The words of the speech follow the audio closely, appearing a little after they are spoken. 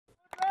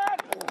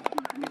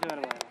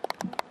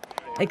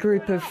A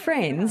group of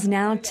friends,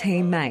 now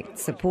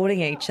teammates,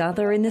 supporting each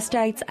other in the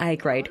state's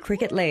A-grade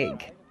cricket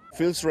league.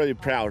 Feels really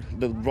proud.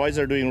 The boys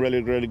are doing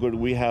really good.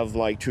 We have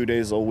like 2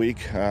 days a week,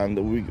 and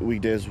the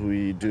weekdays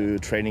we do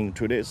training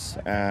 2 days,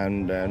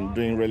 and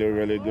doing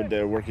really good.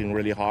 They're working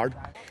really hard.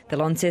 The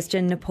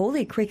Launceston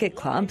Nepali Cricket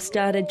Club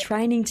started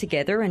training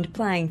together and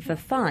playing for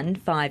fun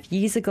 5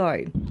 years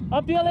ago.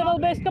 Up to your level,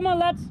 best. Come on,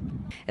 lads.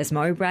 As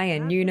Mowbray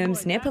and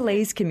Newnham's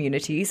Nepalese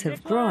communities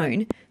have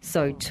grown,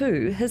 so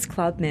too has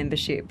club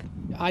membership.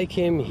 I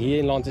came here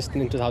in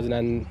Launceston in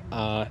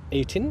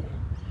 2018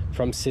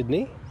 from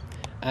Sydney,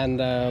 and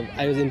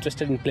I was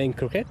interested in playing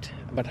cricket,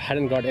 but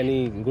hadn't got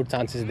any good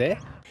chances there.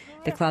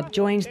 The club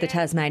joined the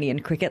Tasmanian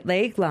Cricket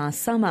League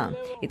last summer.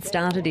 It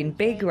started in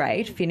B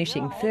grade,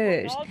 finishing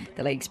third.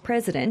 The league's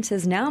president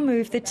has now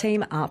moved the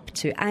team up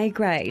to A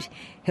grade,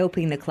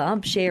 helping the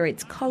club share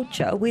its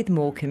culture with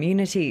more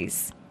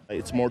communities.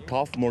 It's more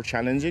tough, more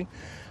challenging,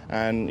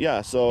 and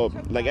yeah, so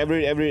like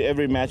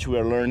every match we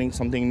are learning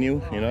something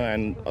new,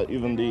 and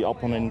even the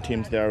opponent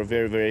teams, they are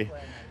very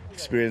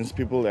experienced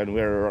people, and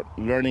we're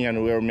learning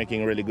and we're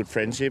making a really good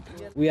friendship.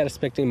 We are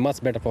expecting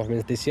much better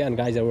performance this year, and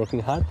guys are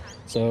working hard,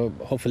 so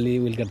hopefully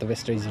we'll get the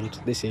best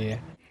result this year.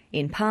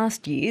 In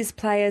past years,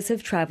 players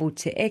have travelled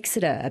to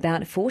Exeter,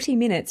 about 40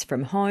 minutes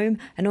from home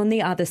and on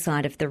the other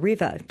side of the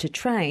river, to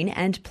train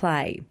and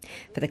play.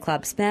 For the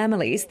club's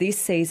families, this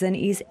season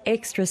is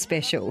extra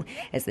special,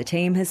 as the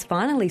team has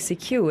finally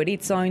secured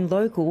its own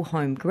local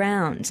home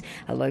ground,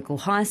 a local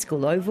high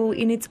school oval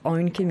in its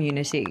own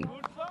community.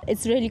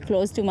 It's really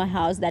close to my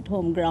house, that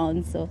home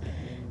ground, so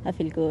I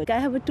feel good. I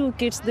have 2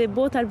 kids. They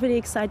both are very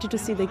excited to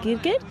see the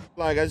cricket.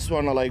 I just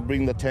want to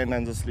bring the tent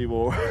and just sleep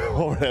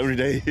over every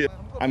day.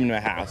 I'm in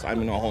my house.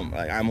 I'm in a home.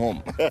 I'm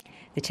home.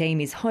 The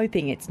team is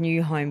hoping its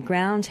new home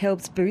ground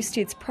helps boost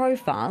its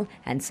profile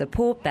and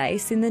support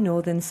base in the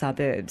northern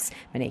suburbs.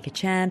 Monica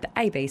Champ,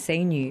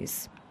 ABC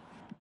News.